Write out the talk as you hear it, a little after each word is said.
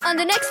on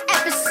the next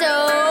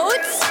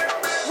episodes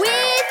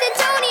with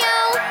Antonio.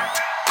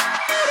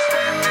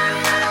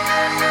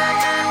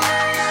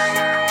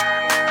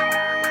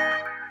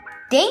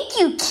 Thank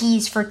you,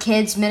 Keys for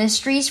Kids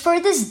Ministries, for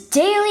this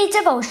daily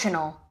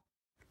devotional.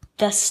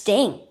 The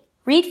Sting.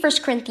 Read 1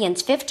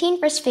 Corinthians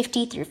 15, verse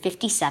 50 through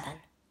 57.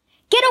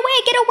 Get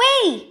away, get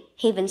away!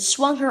 Haven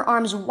swung her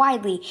arms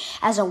widely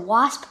as a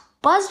wasp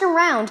buzzed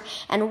around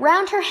and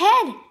round her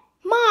head.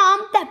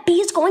 Mom, that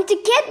bee is going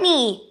to get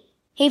me!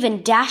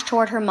 Haven dashed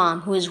toward her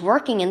mom, who was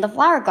working in the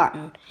flower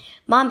garden.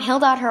 Mom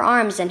held out her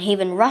arms, and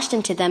Haven rushed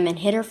into them and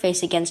hid her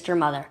face against her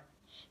mother.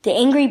 The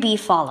angry bee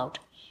followed.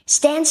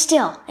 Stand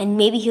still, and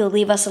maybe he'll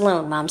leave us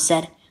alone, Mom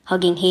said,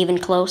 hugging Haven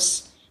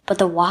close. But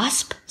the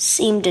wasp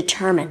seemed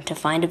determined to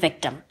find a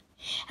victim.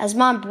 As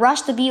Mom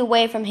brushed the bee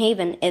away from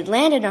Haven, it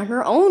landed on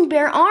her own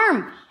bare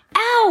arm.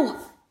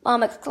 Ow!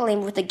 Mom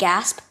exclaimed with a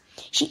gasp.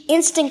 She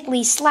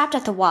instantly slapped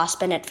at the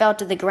wasp, and it fell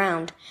to the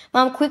ground.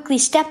 Mom quickly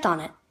stepped on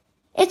it.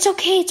 It's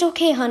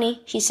okay,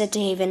 honey, she said to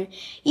Haven.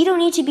 You don't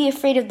need to be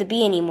afraid of the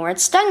bee anymore. It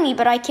stung me,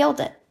 but I killed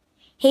it.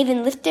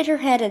 Haven lifted her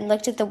head and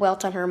looked at the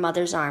welt on her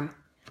mother's arm.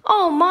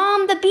 Oh,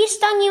 Mom, the bee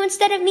stung you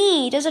instead of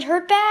me. Does it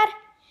hurt bad?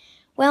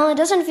 Well, it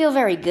doesn't feel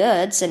very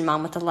good, said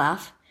Mom with a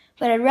laugh.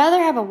 But I'd rather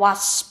have a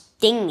wasp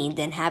sting me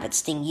than have it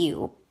sting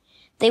you.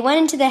 They went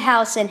into the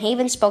house, and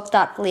Haven spoke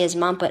thoughtfully as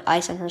Mom put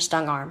ice on her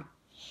stung arm.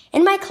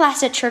 In my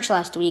class at church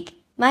last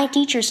week, my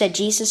teacher said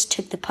Jesus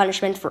took the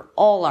punishment for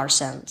all our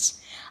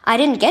sins. I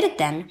didn't get it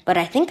then, but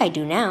I think I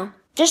do now.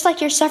 Just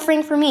like you're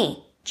suffering for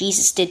me.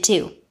 Jesus did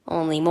too,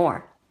 only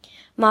more.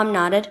 Mom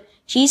nodded.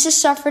 Jesus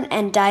suffered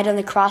and died on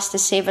the cross to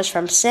save us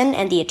from sin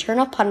and the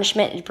eternal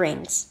punishment it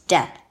brings,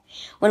 death.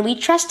 When we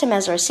trust him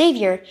as our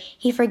Savior,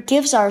 he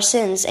forgives our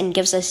sins and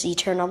gives us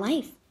eternal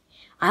life.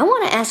 I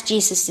want to ask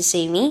Jesus to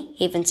save me,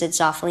 Haven said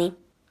softly.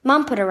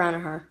 Mom put her arm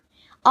on her.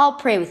 I'll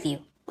pray with you.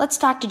 Let's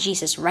talk to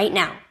Jesus right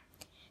now.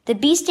 The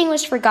bee sting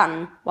was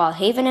forgotten while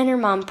Haven and her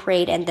mom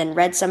prayed and then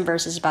read some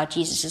verses about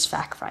Jesus'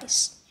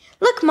 sacrifice.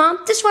 Look, Mom,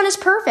 this one is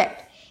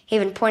perfect.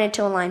 Haven pointed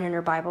to a line in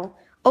her Bible.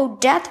 O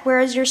death, where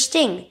is your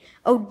sting?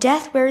 O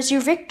death, where is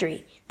your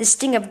victory? The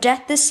sting of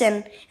death is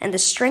sin, and the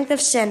strength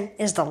of sin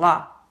is the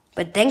law.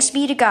 But thanks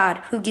be to God,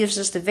 who gives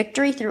us the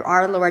victory through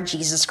our Lord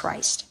Jesus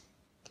Christ.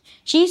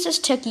 Jesus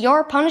took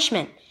your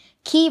punishment.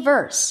 Key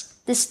verse.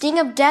 The sting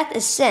of death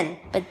is sin,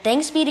 but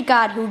thanks be to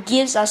God who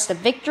gives us the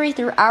victory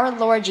through our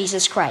Lord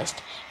Jesus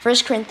Christ. 1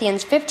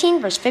 Corinthians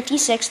 15, verse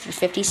 56 through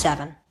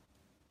 57.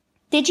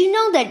 Did you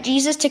know that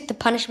Jesus took the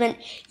punishment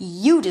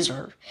you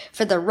deserve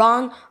for the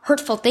wrong,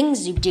 hurtful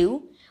things you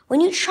do? When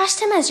you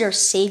trust him as your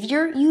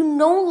Savior, you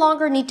no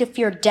longer need to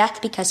fear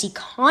death because he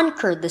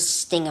conquered the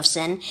sting of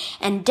sin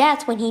and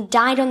death when he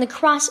died on the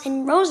cross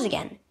and rose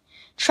again.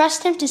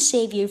 Trust him to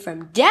save you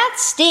from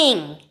death's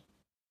sting.